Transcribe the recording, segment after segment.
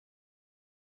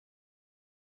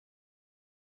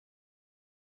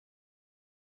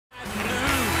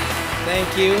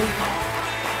Thank you.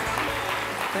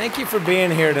 Thank you for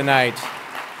being here tonight.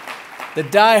 The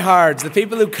diehards, the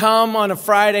people who come on a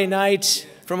Friday night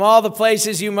from all the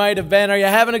places you might have been. Are you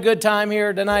having a good time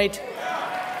here tonight?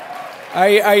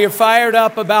 Are you fired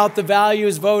up about the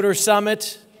Values Voter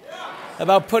Summit?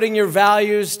 About putting your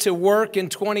values to work in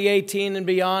 2018 and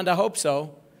beyond? I hope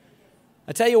so.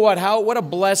 I tell you what a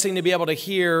blessing to be able to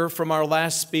hear from our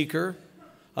last speaker,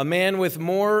 a man with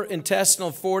more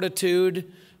intestinal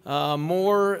fortitude,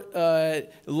 more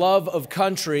love of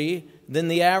country than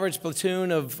the average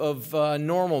platoon of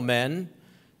normal men.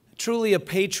 Truly a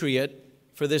patriot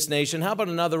for this nation. How about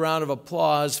another round of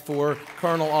applause for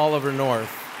Colonel Oliver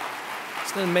North?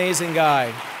 He's an amazing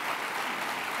guy.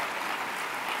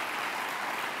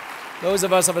 Those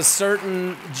of us of a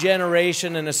certain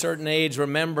generation and a certain age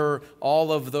remember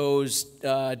all of those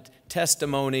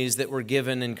testimonies that were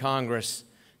given in Congress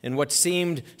and what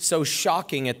seemed so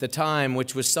shocking at the time,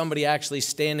 which was somebody actually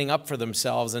standing up for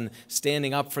themselves and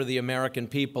standing up for the American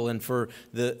people and for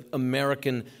the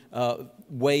American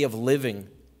way of living.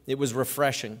 It was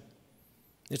refreshing.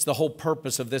 It's the whole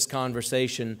purpose of this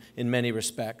conversation in many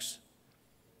respects.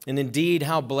 And indeed,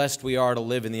 how blessed we are to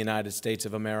live in the United States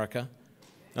of America.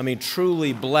 I mean,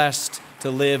 truly blessed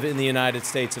to live in the United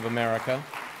States of America.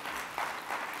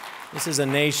 This is a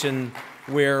nation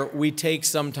where we take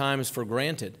sometimes for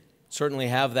granted, certainly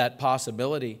have that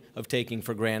possibility of taking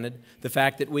for granted, the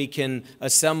fact that we can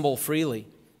assemble freely,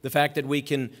 the fact that we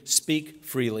can speak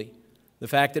freely, the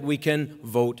fact that we can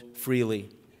vote freely,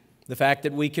 the fact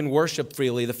that we can worship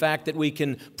freely, the fact that we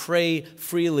can pray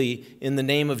freely in the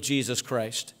name of Jesus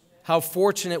Christ. How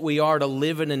fortunate we are to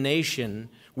live in a nation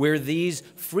where these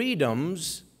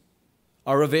freedoms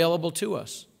are available to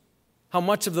us. How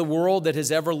much of the world that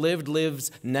has ever lived,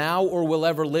 lives now, or will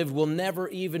ever live, will never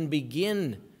even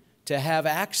begin to have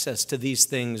access to these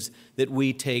things that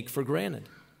we take for granted.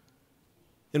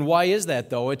 And why is that,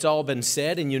 though? It's all been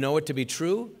said, and you know it to be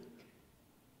true.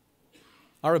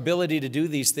 Our ability to do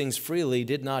these things freely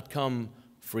did not come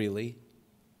freely.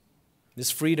 This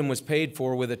freedom was paid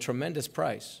for with a tremendous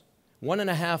price.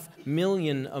 1.5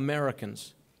 million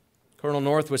Americans. Colonel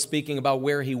North was speaking about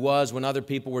where he was when other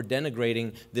people were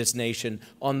denigrating this nation,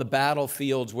 on the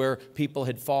battlefields where people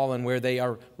had fallen, where they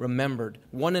are remembered.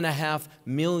 1.5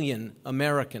 million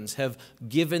Americans have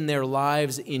given their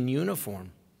lives in uniform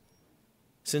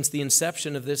since the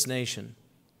inception of this nation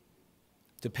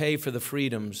to pay for the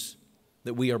freedoms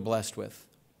that we are blessed with.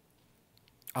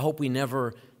 I hope we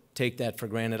never take that for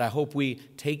granted. I hope we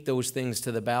take those things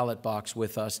to the ballot box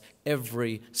with us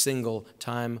every single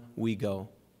time we go.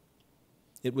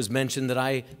 It was mentioned that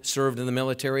I served in the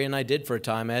military, and I did for a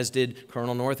time, as did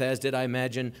Colonel North, as did, I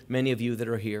imagine, many of you that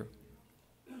are here.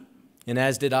 And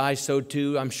as did I, so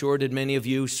too, I'm sure, did many of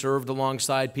you, served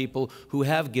alongside people who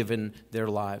have given their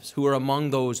lives, who are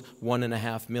among those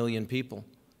 1.5 million people,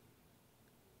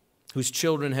 whose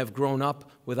children have grown up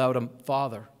without a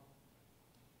father.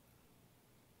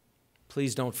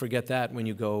 Please don't forget that when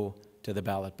you go to the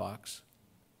ballot box.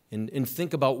 And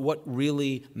think about what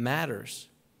really matters.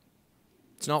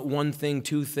 It's not one thing,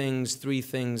 two things, three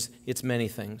things. It's many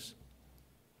things.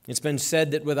 It's been said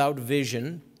that without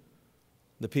vision,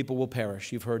 the people will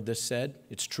perish. You've heard this said.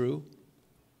 It's true.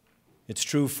 It's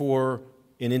true for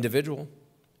an individual.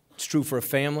 It's true for a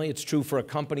family. It's true for a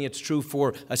company. It's true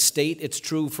for a state. It's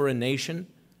true for a nation.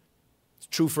 It's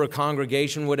true for a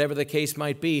congregation, whatever the case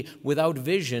might be. Without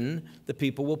vision, the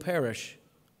people will perish.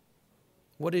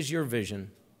 What is your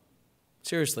vision?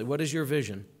 Seriously, what is your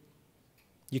vision?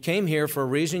 You came here for a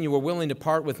reason. You were willing to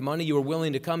part with money. You were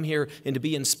willing to come here and to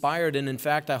be inspired. And in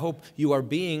fact, I hope you are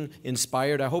being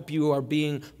inspired. I hope you are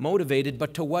being motivated.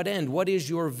 But to what end? What is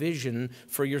your vision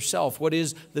for yourself? What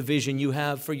is the vision you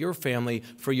have for your family,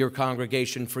 for your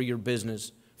congregation, for your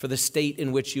business, for the state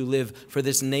in which you live, for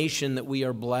this nation that we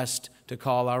are blessed to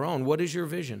call our own? What is your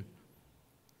vision?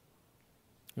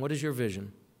 What is your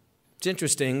vision? It's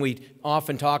interesting, we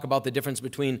often talk about the difference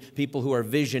between people who are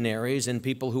visionaries and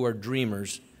people who are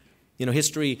dreamers. You know,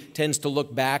 history tends to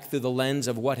look back through the lens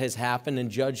of what has happened and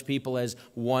judge people as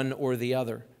one or the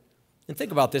other. And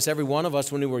think about this, every one of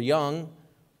us when we were young,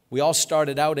 we all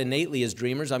started out innately as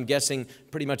dreamers. I'm guessing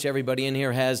pretty much everybody in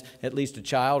here has at least a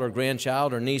child or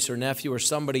grandchild or niece or nephew or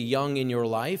somebody young in your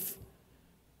life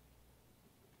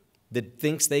that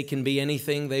thinks they can be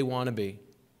anything they want to be.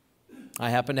 I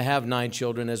happen to have 9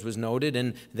 children, as was noted,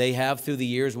 and they have through the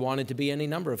years wanted to be any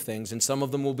number of things, and some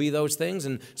of them will be those things,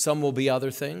 and some will be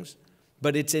other things.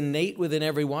 But it's innate within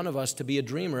every one of us to be a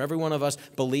dreamer. Every one of us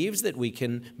believes that we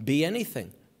can be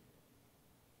anything.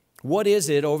 What is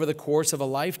it over the course of a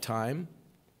lifetime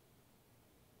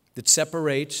that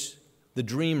separates the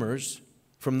dreamers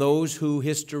from those who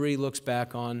history looks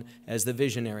back on as the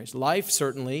visionaries. Life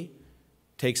certainly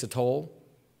takes a toll.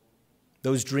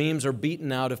 Those dreams are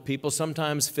beaten out of people,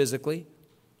 sometimes physically.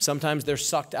 Sometimes they're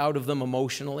sucked out of them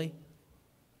emotionally.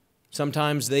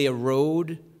 Sometimes they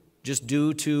erode just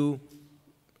due to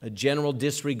a general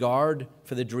disregard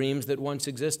for the dreams that once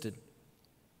existed.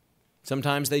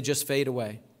 Sometimes they just fade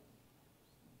away.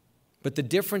 But the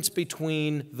difference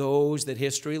between those that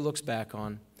history looks back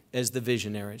on as the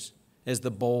visionaries, as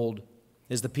the bold,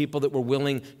 as the people that were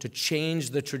willing to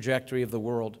change the trajectory of the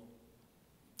world,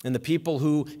 and the people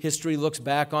who history looks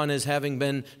back on as having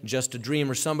been just a dream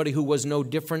or somebody who was no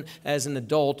different as an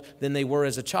adult than they were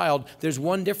as a child, there's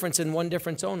one difference and one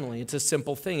difference only. It's a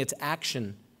simple thing. It's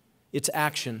action. It's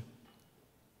action.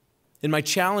 And my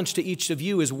challenge to each of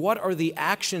you is, what are the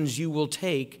actions you will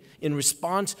take in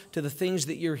response to the things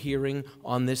that you're hearing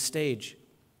on this stage?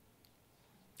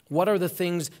 What are the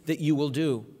things that you will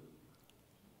do?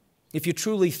 If you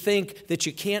truly think that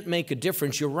you can't make a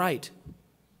difference, you're right.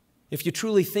 If you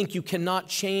truly think you cannot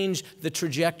change the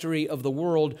trajectory of the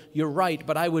world, you're right.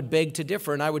 But I would beg to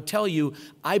differ, and I would tell you,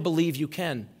 I believe you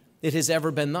can. It has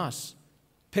ever been thus.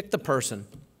 Pick the person.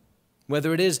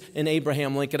 Whether it is an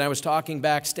Abraham Lincoln. I was talking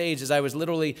backstage as I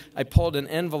pulled an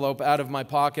envelope out of my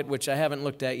pocket, which I haven't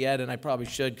looked at yet, and I probably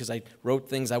should because I wrote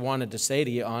things I wanted to say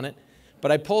to you on it.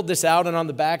 But I pulled this out, and on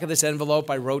the back of this envelope,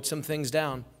 I wrote some things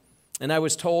down. And I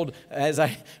was told, as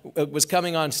I was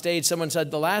coming on stage, someone said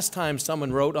the last time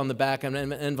someone wrote on the back of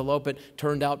an envelope, it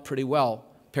turned out pretty well.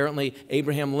 Apparently,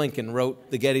 Abraham Lincoln wrote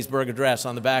the Gettysburg Address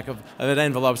on the back of an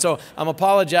envelope. So I'm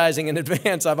apologizing in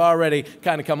advance. I've already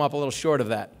kind of come up a little short of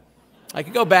that. I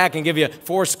could go back and give you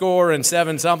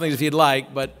 407 somethings if you'd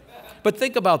like, but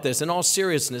think about this in all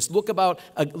seriousness. Look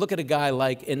at a guy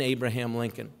like an Abraham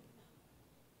Lincoln.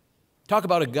 Talk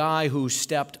about a guy who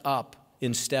stepped up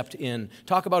and stepped in.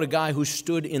 Talk about a guy who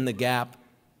stood in the gap,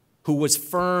 who was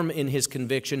firm in his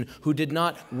conviction, who did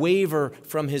not waver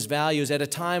from his values at a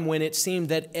time when it seemed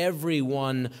that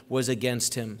everyone was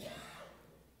against him.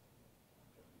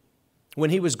 When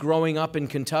he was growing up in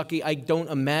Kentucky, I don't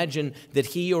imagine that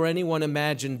he or anyone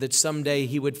imagined that someday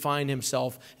he would find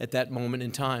himself at that moment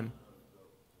in time.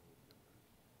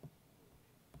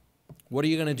 What are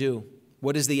you going to do?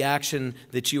 What is the action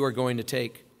that you are going to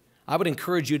take? I would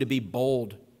encourage you to be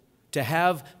bold, to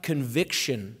have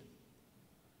conviction,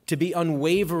 to be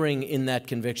unwavering in that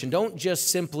conviction. Don't just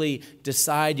simply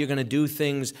decide you're going to do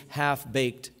things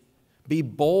half-baked. Be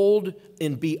bold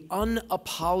and be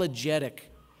unapologetic.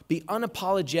 Be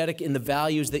unapologetic in the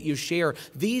values that you share.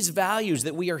 These values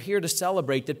that we are here to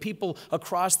celebrate, that people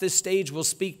across this stage will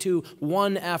speak to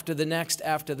one after the next,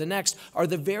 are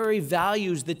the very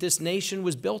values that this nation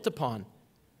was built upon.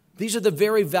 These are the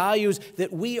very values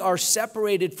that we are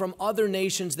separated from other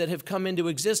nations that have come into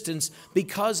existence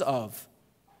because of.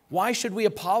 Why should we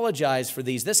apologize for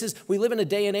these? We live in a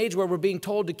day and age where we're being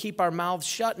told to keep our mouths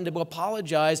shut and to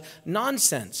apologize.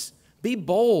 Nonsense. Be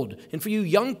bold. And for you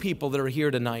young people that are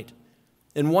here tonight,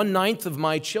 and 1/9 of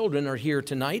my children are here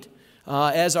tonight,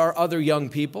 as are other young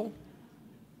people,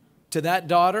 to that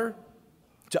daughter,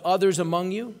 to others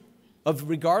among you,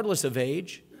 regardless of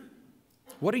age,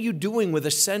 what are you doing with a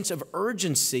sense of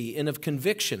urgency and of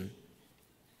conviction?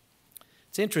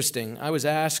 It's interesting. I was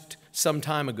asked some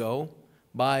time ago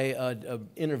by an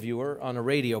interviewer on a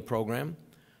radio program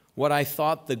what I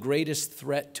thought the greatest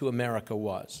threat to America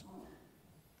was.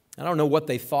 I don't know what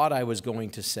they thought I was going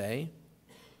to say,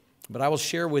 but I will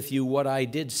share with you what I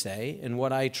did say and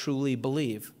what I truly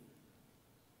believe.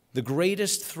 The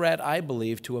greatest threat, I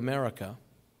believe, to America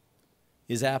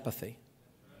is apathy.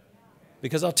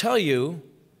 Because I'll tell you,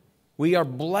 we are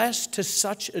blessed to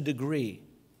such a degree,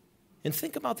 and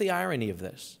think about the irony of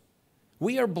this.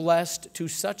 We are blessed to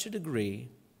such a degree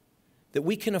that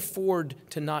we can afford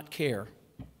to not care,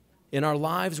 and our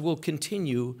lives will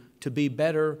continue to be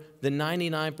better than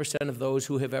 99% of those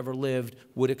who have ever lived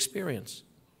would experience.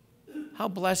 How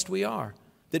blessed we are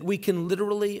that we can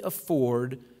literally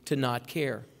afford to not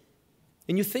care.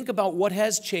 And you think about what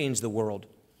has changed the world,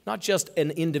 not just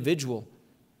an individual,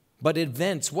 but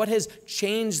events. What has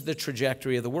changed the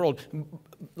trajectory of the world?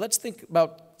 Let's think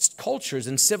about cultures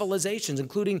and civilizations,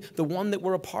 including the one that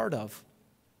we're a part of.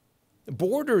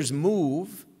 Borders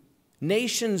move,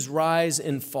 nations rise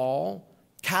and fall,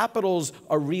 capitals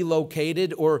are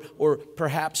relocated or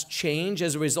perhaps change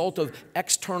as a result of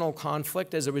external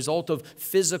conflict, as a result of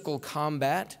physical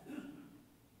combat.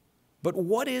 But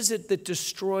what is it that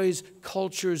destroys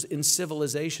cultures and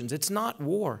civilizations? It's not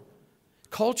war.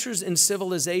 Cultures and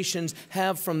civilizations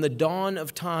have, from the dawn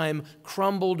of time,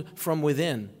 crumbled from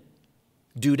within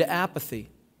due to apathy,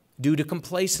 due to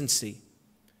complacency,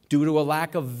 due to a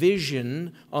lack of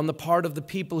vision on the part of the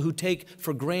people who take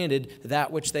for granted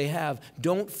that which they have.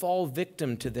 Don't fall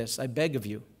victim to this, I beg of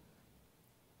you.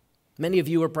 Many of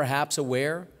you are perhaps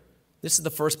aware this is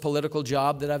the first political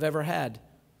job that I've ever had.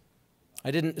 I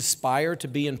didn't aspire to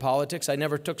be in politics. I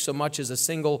never took so much as a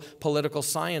single political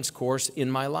science course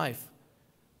in my life.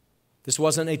 This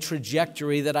wasn't a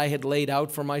trajectory that I had laid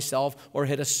out for myself or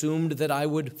had assumed that I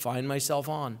would find myself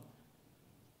on.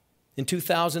 In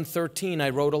 2013, I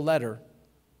wrote a letter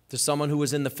to someone who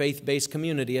was in the faith-based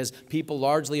community. As people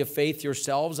largely of faith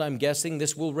yourselves, I'm guessing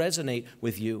this will resonate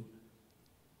with you.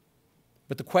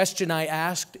 But the question I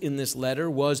asked in this letter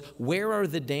was, where are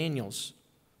the Daniels?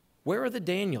 Where are the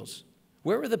Daniels?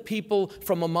 Where are the people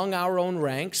from among our own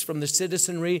ranks, from the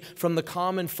citizenry, from the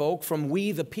common folk, from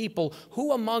we the people?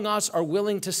 Who among us are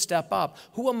willing to step up?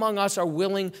 Who among us are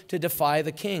willing to defy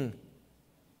the king?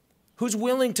 Who's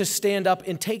willing to stand up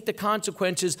and take the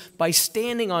consequences by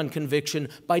standing on conviction,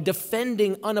 by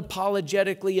defending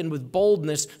unapologetically and with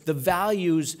boldness the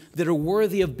values that are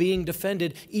worthy of being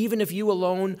defended, even if you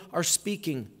alone are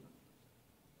speaking?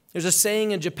 There's a saying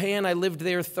in Japan. I lived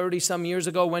there 30-some years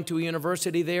ago, went to a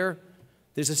university there.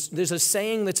 There's a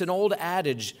saying that's an old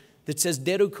adage that says,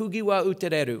 Deru kugi wa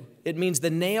utereru. It means the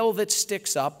nail that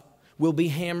sticks up will be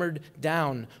hammered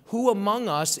down. Who among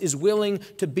us is willing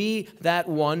to be that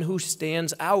one who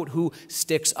stands out, who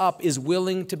sticks up, is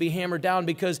willing to be hammered down?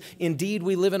 Because indeed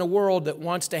we live in a world that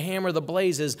wants to hammer the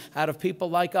blazes out of people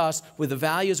like us with the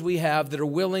values we have that are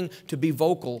willing to be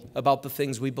vocal about the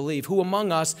things we believe. Who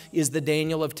among us is the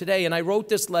Daniel of today? And I wrote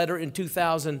this letter in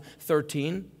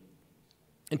 2013.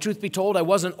 And truth be told, I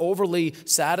wasn't overly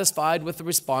satisfied with the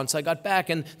response I got back.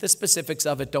 And the specifics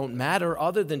of it don't matter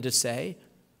other than to say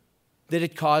that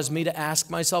it caused me to ask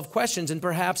myself questions. And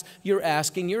perhaps you're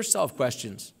asking yourself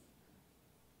questions.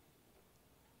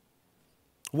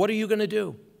 What are you going to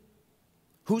do?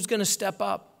 Who's going to step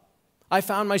up? I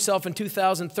found myself in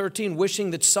 2013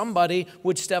 wishing that somebody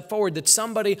would step forward, that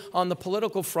somebody on the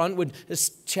political front would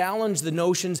challenge the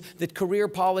notions that career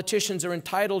politicians are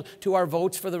entitled to our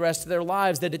votes for the rest of their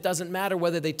lives, that it doesn't matter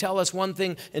whether they tell us one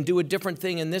thing and do a different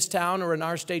thing in this town or in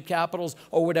our state capitals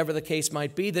or whatever the case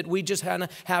might be, that we just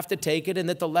have to take it, and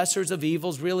that the lessers of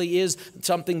evils really is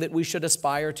something that we should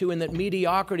aspire to, and that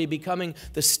mediocrity becoming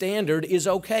the standard is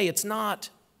okay. It's not.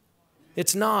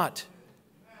 It's not.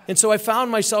 And so I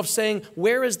found myself saying,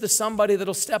 where is the somebody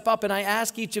that'll step up? And I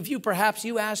ask each of you, perhaps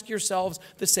you ask yourselves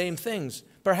the same things.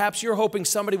 Perhaps you're hoping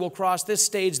somebody will cross this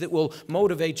stage that will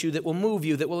motivate you, that will move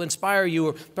you, that will inspire you,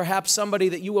 or perhaps somebody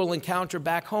that you will encounter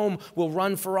back home will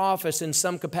run for office in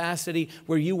some capacity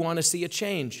where you want to see a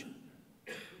change.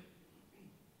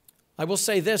 I will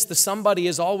say this, the somebody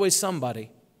is always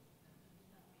somebody.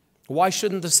 Why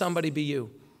shouldn't the somebody be you?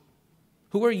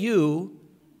 Who are you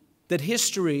that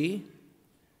history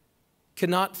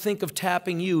cannot think of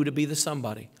tapping you to be the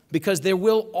somebody? Because there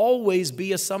will always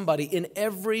be a somebody in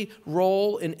every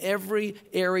role, in every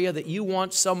area that you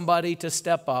want somebody to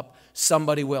step up,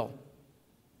 somebody will.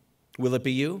 Will it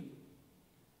be you?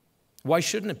 Why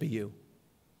shouldn't it be you?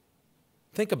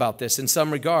 Think about this in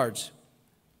some regards.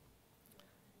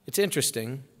 It's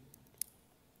interesting.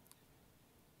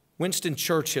 Winston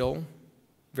Churchill,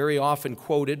 very often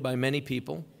quoted by many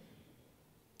people,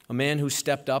 a man who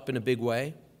stepped up in a big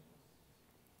way.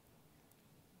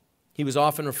 He was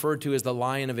often referred to as the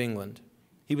Lion of England.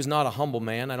 He was not a humble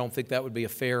man. I don't think that would be a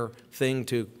fair thing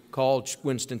to call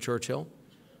Winston Churchill.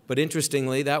 But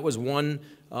interestingly, that was one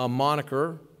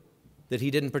moniker that he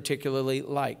didn't particularly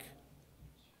like.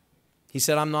 He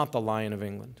said, I'm not the Lion of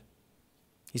England.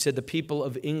 He said, the people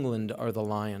of England are the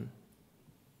lion.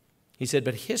 He said,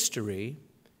 but history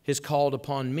has called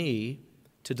upon me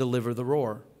to deliver the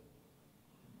roar.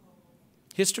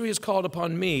 History has called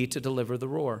upon me to deliver the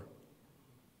roar.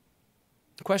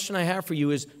 The question I have for you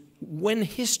is, when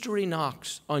history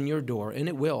knocks on your door, and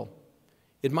it will,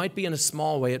 it might be in a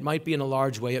small way, it might be in a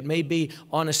large way, it may be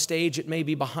on a stage, it may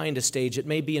be behind a stage, it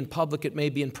may be in public, it may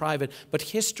be in private, but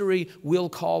history will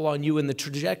call on you, and the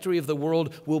trajectory of the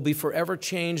world will be forever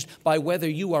changed by whether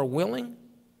you are willing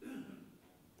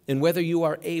and whether you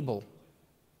are able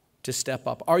to step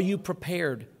up. Are you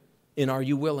prepared, and are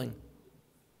you willing?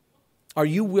 Are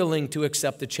you willing to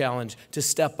accept the challenge to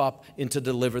step up and to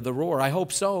deliver the roar? I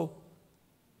hope so.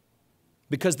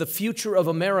 Because the future of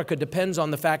America depends on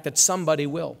the fact that somebody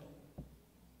will.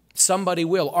 Somebody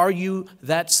will. Are you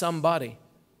that somebody?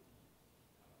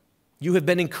 You have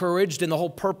been encouraged, and the whole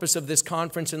purpose of this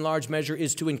conference in large measure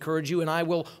is to encourage you, and I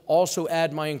will also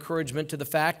add my encouragement to the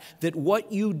fact that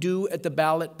what you do at the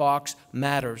ballot box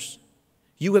matters.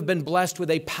 You have been blessed with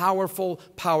a powerful,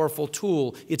 powerful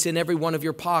tool. It's in every one of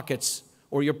your pockets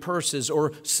or your purses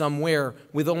or somewhere.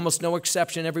 With almost no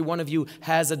exception, every one of you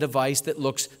has a device that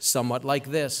looks somewhat like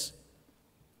this.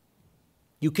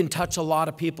 You can touch a lot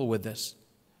of people with this.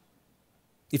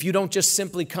 If you don't just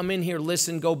simply come in here,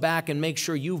 listen, go back and make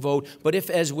sure you vote, but if,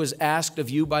 as was asked of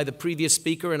you by the previous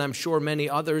speaker, and I'm sure many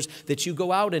others, that you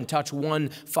go out and touch 1,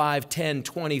 5, 10,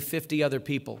 20, 50 other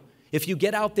people. If you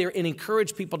get out there and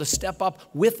encourage people to step up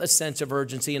with a sense of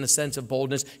urgency and a sense of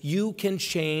boldness, you can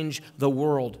change the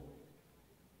world.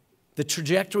 The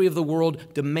trajectory of the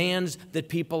world demands that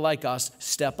people like us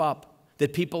step up,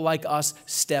 that people like us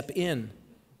step in.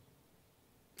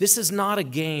 This is not a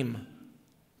game.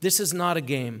 This is not a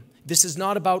game. This is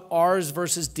not about R's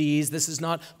versus D's. This is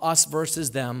not us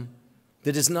versus them.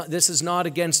 This is not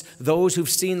against those who've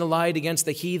seen the light against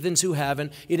the heathens who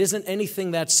haven't. It isn't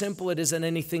anything that simple. It isn't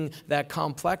anything that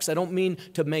complex. I don't mean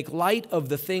to make light of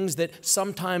the things that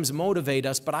sometimes motivate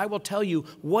us, but I will tell you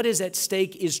what is at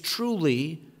stake is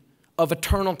truly of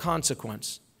eternal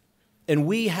consequence. And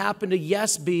we happen to,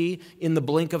 yes, be in the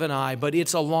blink of an eye, but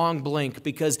it's a long blink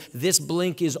because this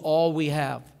blink is all we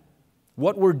have.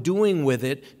 What we're doing with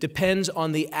it depends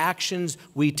on the actions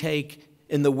we take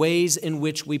and the ways in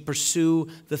which we pursue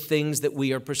the things that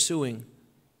we are pursuing.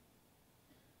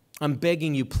 I'm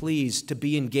begging you, please, to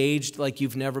be engaged like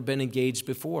you've never been engaged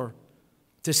before,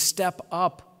 to step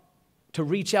up, to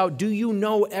reach out. Do you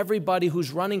know everybody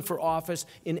who's running for office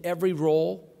in every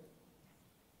role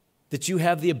that you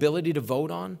have the ability to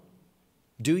vote on?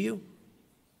 Do you?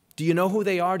 Do you know who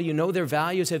they are? Do you know their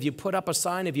values? Have you put up a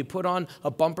sign? Have you put on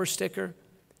a bumper sticker?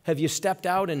 Have you stepped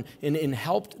out and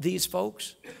helped these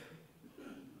folks?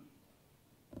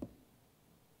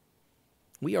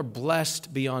 We are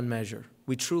blessed beyond measure.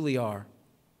 We truly are.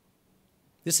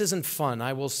 This isn't fun,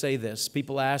 I will say this.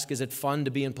 People ask, is it fun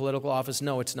to be in political office?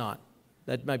 No, it's not.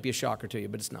 That might be a shocker to you,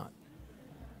 but it's not.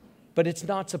 But it's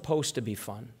not supposed to be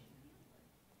fun.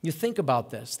 You think about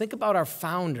this. Think about our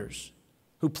founders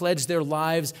who pledged their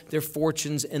lives, their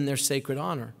fortunes, and their sacred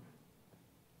honor.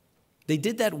 They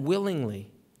did that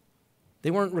willingly.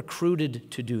 They weren't recruited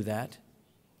to do that.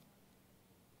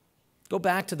 Go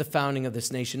back to the founding of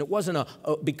this nation. It wasn't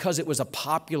because it was a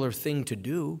popular thing to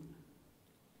do.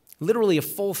 Literally a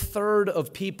full third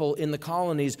of people in the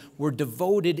colonies were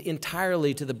devoted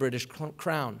entirely to the British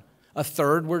crown. A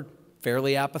third were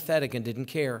fairly apathetic and didn't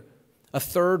care. A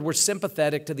third were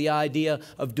sympathetic to the idea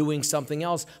of doing something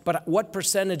else. But what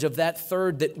percentage of that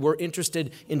third that were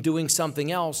interested in doing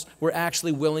something else were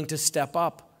actually willing to step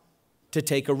up, to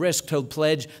take a risk, to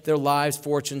pledge their lives,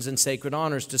 fortunes, and sacred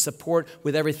honors, to support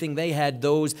with everything they had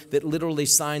those that literally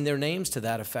signed their names to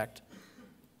that effect?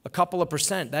 A couple of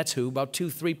percent, that's who, about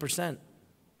 2-3%.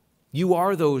 You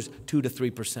are those 2 to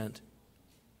 3%.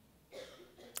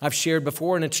 I've shared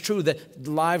before, and it's true, that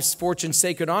lives, fortune,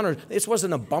 sacred honor, this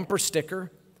wasn't a bumper sticker.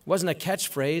 It wasn't a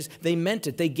catchphrase. They meant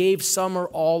it. They gave some or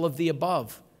all of the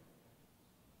above.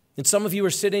 And some of you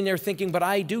are sitting there thinking, but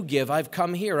I do give. I've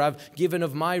come here. I've given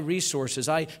of my resources.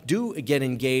 I do get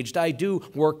engaged. I do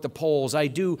work the polls. I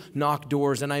do knock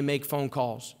doors, and I make phone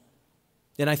calls.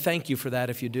 And I thank you for that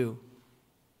if you do.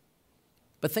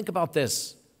 But think about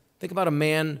this. Think about a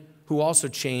man who also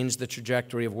changed the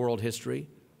trajectory of world history,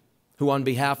 who on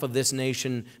behalf of this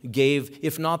nation gave,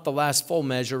 if not the last full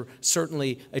measure,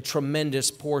 certainly a tremendous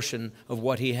portion of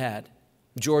what he had.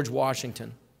 George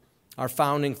Washington, our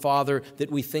founding father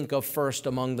that we think of first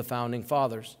among the founding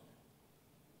fathers.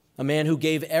 A man who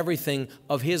gave everything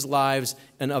of his lives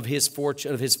and of his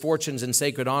fortunes and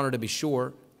sacred honor, to be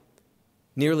sure.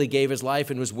 Nearly gave his life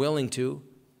and was willing to.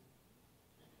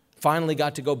 Finally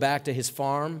got to go back to his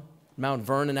farm, Mount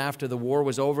Vernon, after the war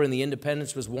was over and the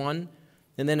independence was won.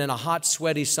 And then in a hot,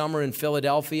 sweaty summer in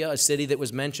Philadelphia, a city that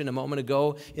was mentioned a moment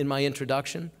ago in my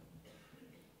introduction,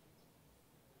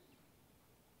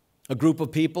 a group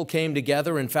of people came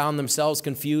together and found themselves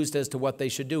confused as to what they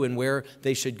should do and where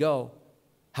they should go,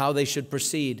 how they should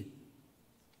proceed.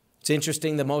 It's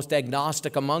interesting, the most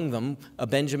agnostic among them,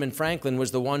 Benjamin Franklin,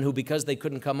 was the one who, because they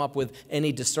couldn't come up with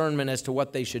any discernment as to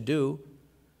what they should do,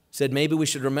 said maybe we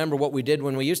should remember what we did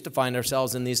when we used to find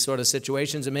ourselves in these sort of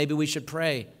situations, and maybe we should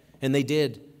pray. And they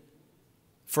did,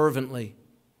 fervently,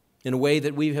 in a way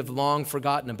that we have long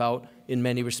forgotten about in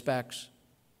many respects.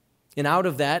 And out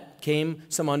of that came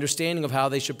some understanding of how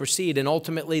they should proceed. And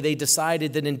ultimately they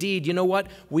decided that indeed, you know what?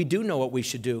 We do know what we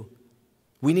should do.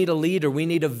 We need a leader. We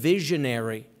need a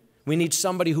visionary. We need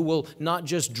somebody who will not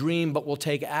just dream, but will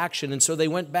take action. And so they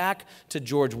went back to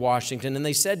George Washington and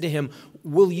they said to him,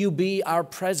 will you be our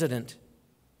president?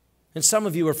 And some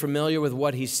of you are familiar with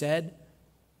what he said.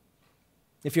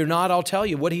 If you're not, I'll tell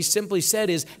you. What he simply said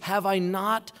is, have I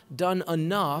not done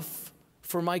enough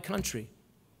for my country?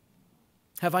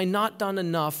 Have I not done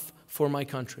enough for my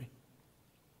country?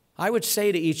 I would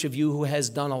say to each of you who has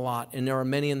done a lot, and there are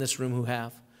many in this room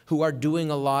who are doing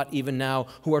a lot even now,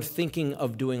 who are thinking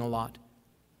of doing a lot.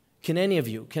 Can any of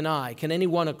you, can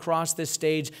anyone across this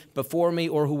stage before me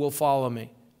or who will follow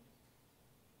me,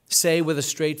 say with a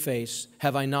straight face,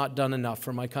 have I not done enough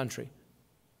for my country?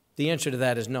 The answer to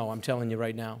that is no, I'm telling you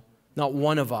right now. Not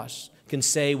one of us can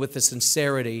say with the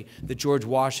sincerity that George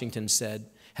Washington said,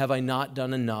 have I not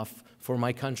done enough for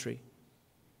my country?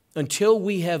 Until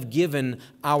we have given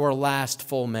our last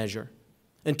full measure,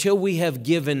 until we have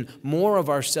given more of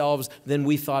ourselves than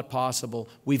we thought possible,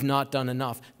 we've not done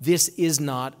enough. This is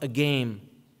not a game.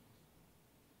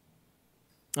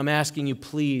 I'm asking you,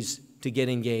 please, to get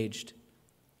engaged.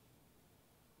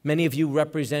 Many of you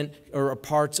represent or are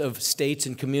parts of states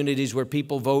and communities where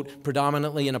people vote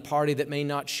predominantly in a party that may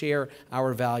not share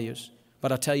our values.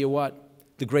 But I'll tell you what,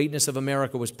 the greatness of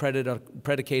America was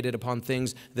predicated upon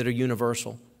things that are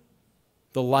universal.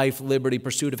 The life, liberty,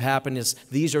 pursuit of happiness,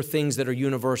 these are things that are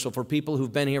universal for people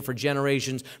who've been here for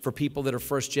generations, for people that are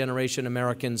first-generation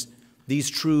Americans. These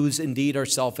truths indeed are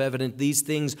self-evident. These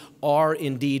things are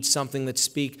indeed something that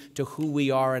speak to who we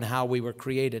are and how we were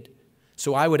created.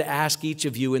 So I would ask each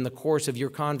of you in the course of your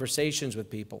conversations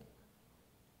with people,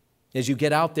 as you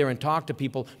get out there and talk to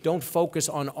people, don't focus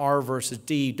on R versus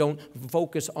D. Don't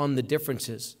focus on the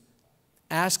differences.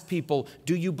 Ask people,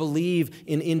 do you believe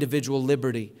in individual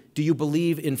liberty? Do you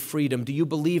believe in freedom? Do you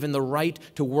believe in the right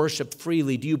to worship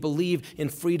freely? Do you believe in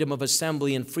freedom of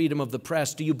assembly and freedom of the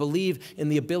press? Do you believe in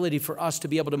the ability for us to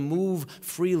be able to move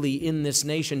freely in this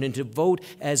nation and to vote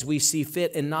as we see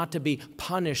fit and not to be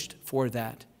punished for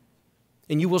that?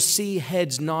 And you will see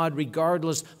heads nod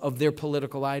regardless of their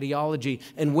political ideology.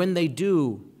 And when they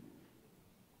do,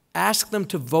 ask them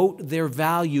to vote their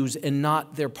values and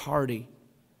not their party.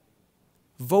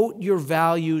 Vote your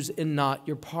values and not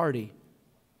your party.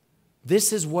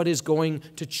 This is what is going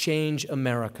to change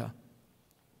America.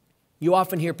 You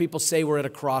often hear people say we're at a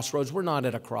crossroads. We're not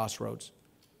at a crossroads.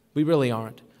 We really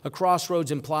aren't. A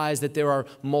crossroads implies that there are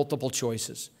multiple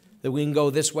choices, that we can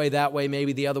go this way, that way,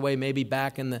 maybe the other way, maybe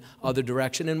back in the other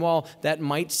direction. And while that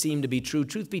might seem to be true,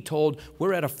 truth be told,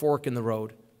 we're at a fork in the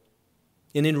road.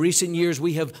 And in recent years,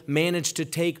 we have managed to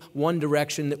take one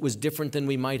direction that was different than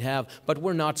we might have, but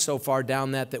we're not so far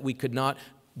down that we could not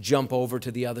jump over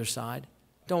to the other side.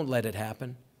 Don't let it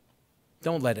happen.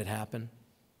 Don't let it happen.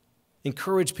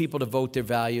 Encourage people to vote their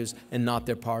values and not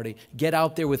their party. Get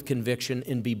out there with conviction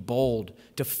and be bold,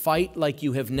 to fight like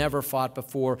you have never fought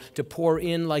before, to pour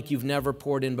in like you've never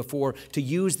poured in before, to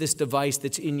use this device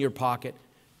that's in your pocket,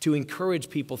 to encourage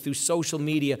people through social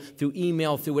media, through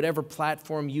email, through whatever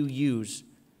platform you use,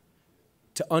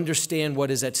 to understand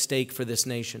what is at stake for this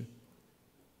nation.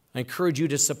 I encourage you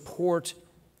to support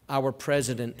our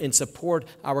president and support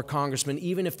our congressmen,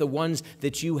 even if the ones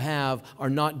that you have are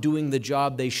not doing the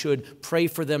job they should. Pray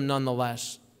for them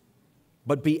nonetheless.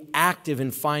 But be active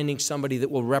in finding somebody that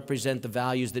will represent the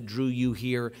values that drew you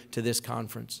here to this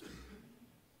conference.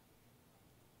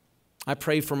 I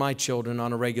pray for my children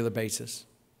on a regular basis.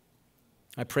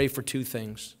 I pray for two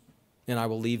things, and I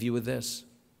will leave you with this.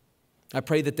 I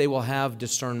pray that they will have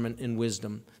discernment and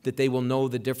wisdom, that they will know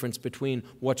the difference between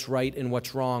what's right and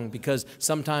what's wrong, because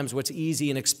sometimes what's easy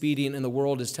and expedient in the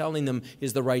world is telling them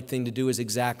is the right thing to do is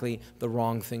exactly the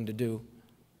wrong thing to do.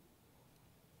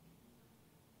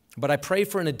 But I pray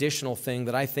for an additional thing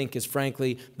that I think is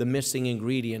frankly the missing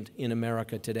ingredient in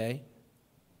America today.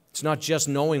 It's not just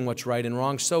knowing what's right and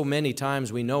wrong. So many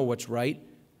times we know what's right,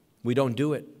 we don't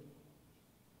do it.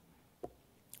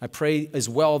 I pray as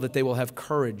well that they will have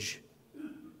courage,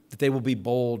 that they will be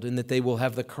bold, and that they will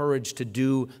have the courage to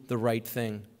do the right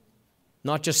thing.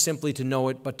 Not just simply to know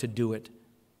it, but to do it.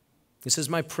 This is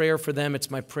my prayer for them. It's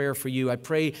my prayer for you. I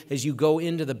pray as you go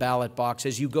into the ballot box,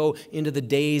 as you go into the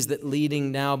days that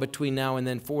leading now between now and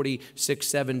then, 46,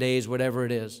 7 days, whatever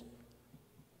it is,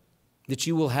 that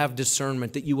you will have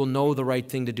discernment, that you will know the right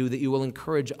thing to do, that you will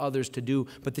encourage others to do,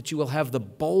 but that you will have the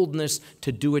boldness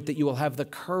to do it, that you will have the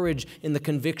courage and the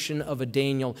conviction of a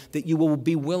Daniel, that you will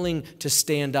be willing to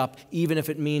stand up, even if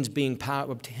it means being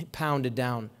pounded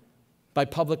down by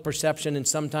public perception and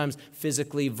sometimes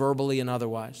physically, verbally, and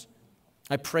otherwise.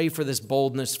 I pray for this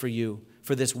boldness for you,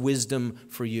 for this wisdom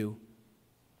for you.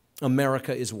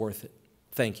 America is worth it.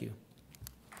 Thank you.